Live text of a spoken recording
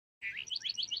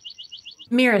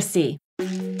Mirasee.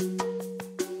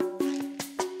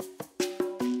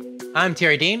 I'm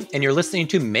Terry Dean, and you're listening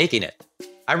to Making It.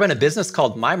 I run a business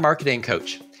called My Marketing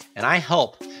Coach, and I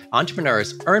help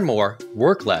entrepreneurs earn more,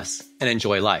 work less, and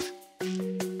enjoy life.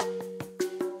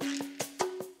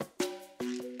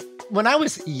 When I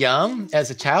was young as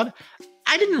a child,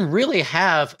 I didn't really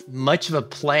have much of a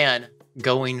plan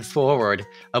going forward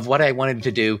of what I wanted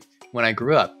to do when I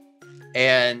grew up.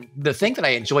 And the thing that I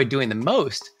enjoyed doing the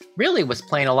most really was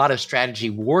playing a lot of strategy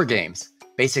war games.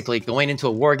 Basically going into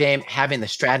a war game, having the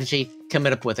strategy,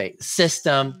 coming up with a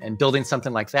system and building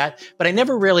something like that. But I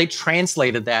never really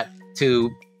translated that to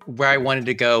where I wanted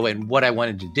to go and what I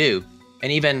wanted to do.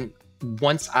 And even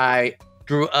once I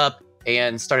grew up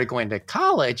and started going to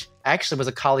college, I actually was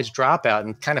a college dropout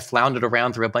and kind of floundered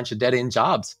around through a bunch of dead-end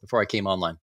jobs before I came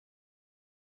online.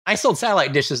 I sold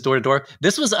satellite dishes door to door.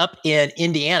 This was up in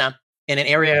Indiana, in an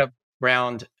area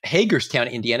around Hagerstown,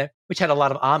 Indiana, which had a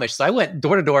lot of Amish. So I went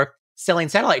door to door selling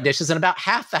satellite dishes, and about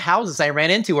half the houses I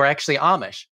ran into were actually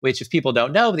Amish, which if people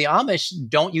don't know, the Amish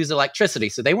don't use electricity,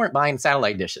 so they weren't buying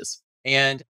satellite dishes.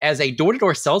 And as a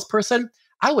door-to-door salesperson,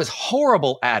 I was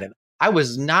horrible at it. I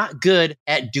was not good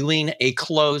at doing a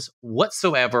close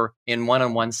whatsoever in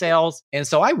one-on-one sales. And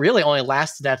so I really only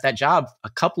lasted at that job a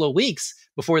couple of weeks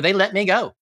before they let me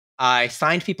go. I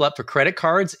signed people up for credit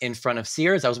cards in front of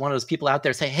Sears. I was one of those people out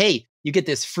there saying, hey, you get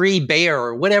this free bear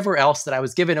or whatever else that I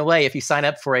was giving away if you sign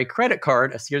up for a credit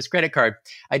card, a Sears credit card.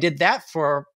 I did that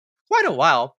for quite a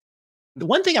while. The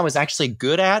one thing I was actually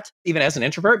good at, even as an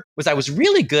introvert, was I was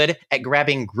really good at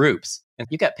grabbing groups. And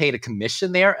you got paid a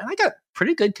commission there. And I got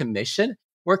pretty good commission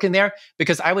working there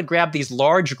because I would grab these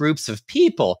large groups of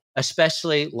people,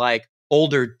 especially like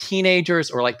older teenagers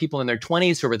or like people in their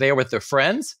 20s who were there with their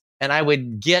friends. And I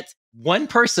would get one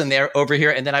person there over here,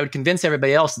 and then I would convince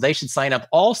everybody else they should sign up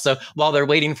also while they're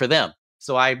waiting for them.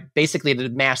 So I basically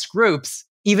did mass groups.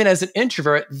 Even as an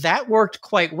introvert, that worked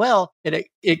quite well.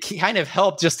 It kind of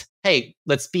helped just, hey,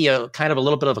 let's be a kind of a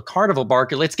little bit of a carnival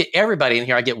barker. Let's get everybody in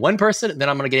here. I get one person, and then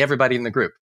I'm going to get everybody in the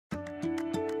group.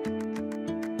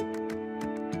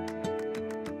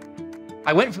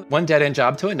 I went from one dead-end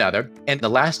job to another, and the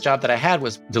last job that I had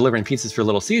was delivering pizzas for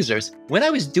Little Caesars. When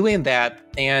I was doing that,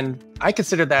 and I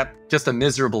considered that just a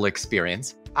miserable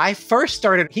experience, I first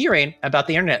started hearing about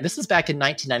the internet. This is back in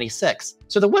 1996.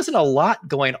 So there wasn't a lot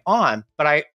going on, but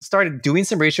I started doing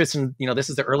some research, and this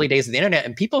is the early days of the internet,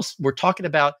 and people were talking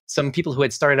about some people who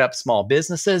had started up small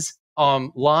businesses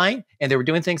online, and they were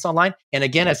doing things online. And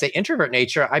again, as an introvert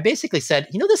nature, I basically said,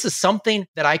 this is something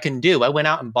that I can do. I went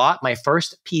out and bought my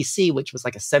first PC, which was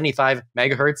like a 75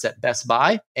 megahertz at Best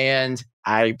Buy. And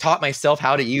I taught myself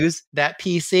how to use that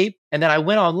PC. And then I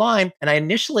went online, and I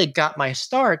initially got my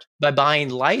start by buying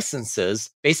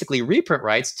licenses, basically reprint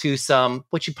rights to some,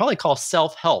 what you'd probably call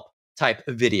self-help type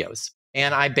of videos.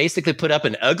 And I basically put up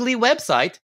an ugly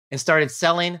website and started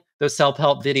selling those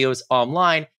self-help videos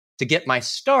online to get my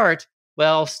start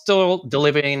while still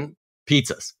delivering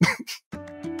pizzas.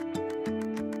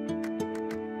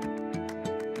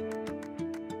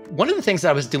 One of the things that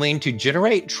I was doing to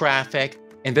generate traffic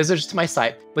and visitors to my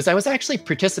site was I was actually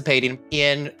participating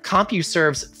in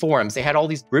CompuServe's forums. They had all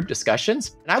these group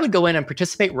discussions, and I would go in and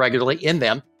participate regularly in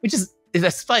them,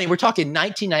 that's funny. We're talking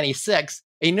 1996.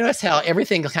 And you notice how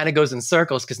everything kind of goes in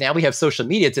circles because now we have social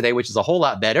media today, which is a whole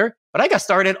lot better. But I got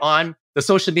started on the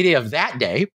social media of that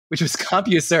day, which was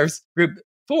CompuServe's group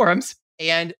forums.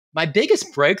 And my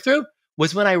biggest breakthrough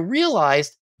was when I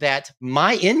realized that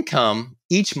my income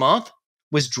each month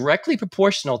was directly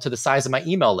proportional to the size of my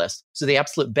email list. So the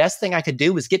absolute best thing I could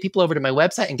do was get people over to my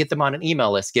website and get them on an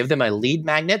email list, give them a lead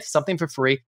magnet, something for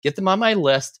free, get them on my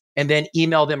list, and then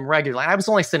email them regularly. I was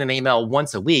only sending an email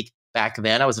once a week back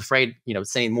then. I was afraid,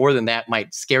 saying more than that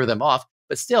might scare them off.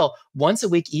 But still, once a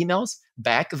week emails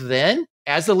back then,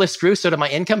 as the list grew, so did my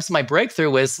income. So my breakthrough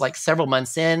was like several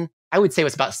months in. I would say it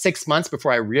was about 6 months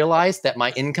before I realized that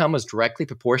my income was directly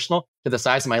proportional to the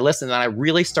size of my list. And then I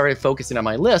really started focusing on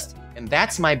my list. And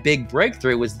that's my big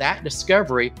breakthrough, was that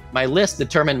discovery. My list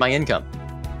determined my income.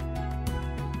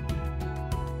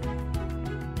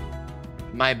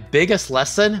 My biggest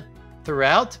lesson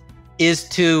throughout is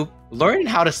to learn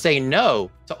how to say no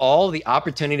to all the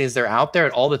opportunities that are out there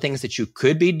and all the things that you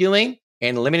could be doing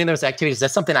and limiting those activities.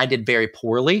 That's something I did very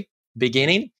poorly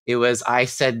beginning. I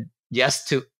said yes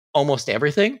to almost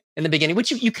everything in the beginning,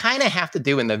 which you kind of have to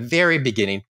do in the very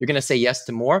beginning. You're going to say yes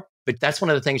to more, but that's one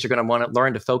of the things you're going to want to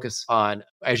learn to focus on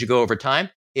as you go over time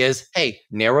is, hey,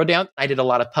 narrow down. I did a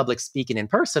lot of public speaking in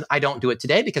person. I don't do it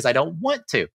today because I don't want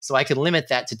to. So I can limit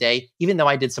that today, even though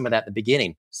I did some of that in the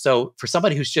beginning. So for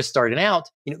somebody who's just starting out,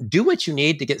 do what you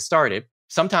need to get started.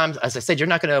 sometimes, as I said, you're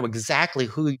not going to know exactly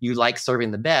who you like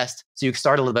serving the best. So you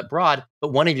start a little bit broad,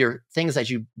 but one of your things as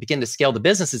you begin to scale the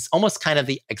business is almost kind of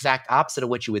the exact opposite of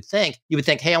what you would think. You would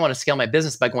think, hey, I want to scale my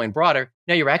business by going broader.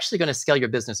 No, you're actually going to scale your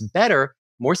business better,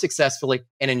 more successfully,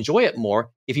 and enjoy it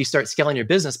more if you start scaling your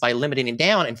business by limiting it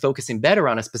down and focusing better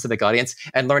on a specific audience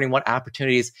and learning what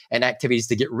opportunities and activities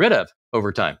to get rid of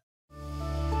over time.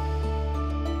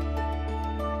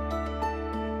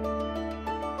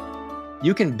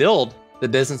 You can build the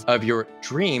business of your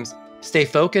dreams, stay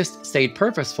focused, stay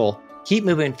purposeful, keep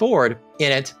moving forward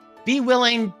in it, be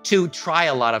willing to try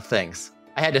a lot of things.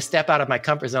 I had to step out of my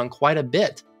comfort zone quite a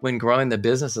bit when growing the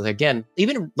businesses. Again,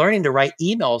 even learning to write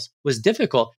emails was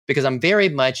difficult because I'm very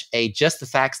much a just the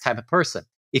facts type of person.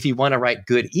 If you want to write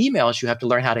good emails, you have to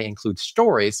learn how to include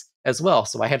stories as well.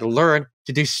 So I had to learn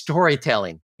to do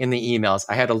storytelling in the emails.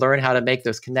 I had to learn how to make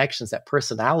those connections, that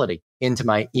personality into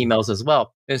my emails as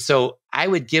well. And so I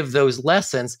would give those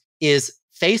lessons is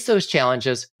face those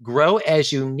challenges, grow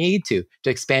as you need to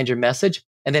expand your message.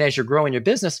 And then as you're growing your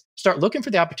business, start looking for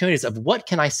the opportunities of what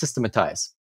can I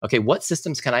systematize? Okay, what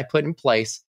systems can I put in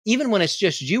place? Even when it's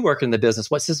just you working in the business,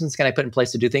 what systems can I put in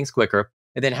place to do things quicker?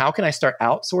 And then how can I start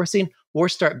outsourcing or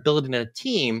start building a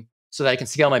team so that I can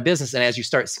scale my business? And as you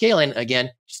start scaling, again,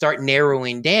 start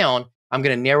narrowing down. I'm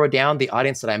going to narrow down the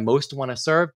audience that I most want to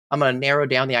serve. I'm going to narrow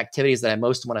down the activities that I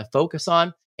most want to focus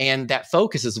on. And that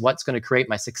focus is what's going to create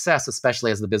my success,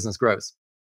 especially as the business grows.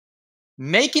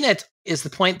 Making it is the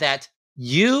point that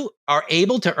you are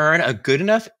able to earn a good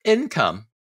enough income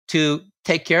to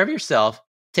take care of yourself,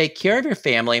 take care of your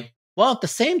family, while at the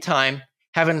same time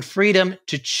having freedom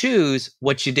to choose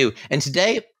what you do. And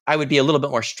today, I would be a little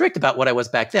bit more strict about what I was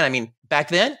back then. I mean, back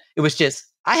then, it was just,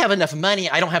 I have enough money,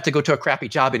 I don't have to go to a crappy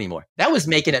job anymore. That was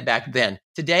making it back then.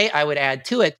 Today, I would add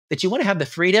to it that you want to have the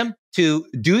freedom to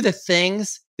do the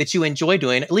things that you enjoy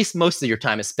doing. At least most of your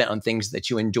time is spent on things that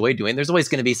you enjoy doing. There's always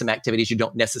going to be some activities you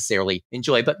don't necessarily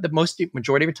enjoy, but the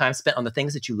majority of your time spent on the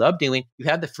things that you love doing. You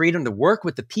have the freedom to work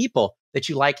with the people that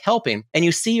you like helping, and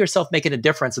you see yourself making a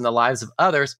difference in the lives of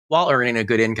others while earning a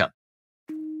good income.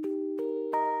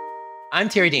 I'm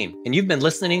Terry Dean, and you've been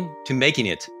listening to Making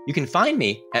It. You can find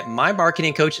me at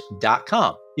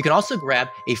mymarketingcoach.com. You can also grab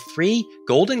a free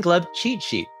Golden Glove cheat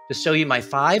sheet to show you my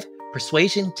 5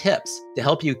 persuasion tips to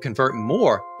help you convert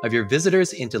more of your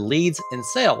visitors into leads and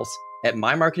sales at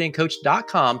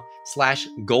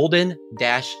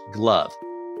mymarketingcoach.com/golden-glove.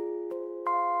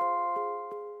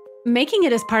 Making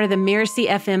It is part of the Mirasee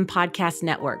FM podcast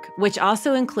network, which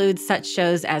also includes such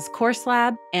shows as Course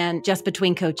Lab and Just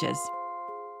Between Coaches.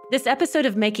 This episode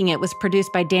of Making It was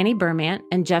produced by Danny Bermant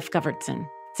and Geoff Govertsen.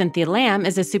 Cynthia Lamb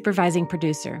is a supervising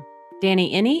producer.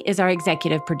 Danny Inney is our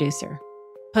executive producer.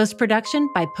 Post-production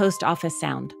by Post Office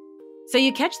Sound. So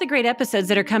you catch the great episodes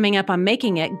that are coming up on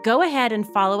Making It, go ahead and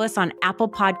follow us on Apple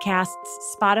Podcasts,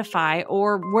 Spotify,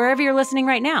 or wherever you're listening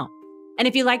right now. And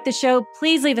if you like the show,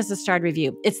 please leave us a starred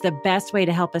review. It's the best way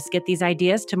to help us get these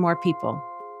ideas to more people.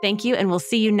 Thank you, and we'll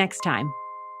see you next time.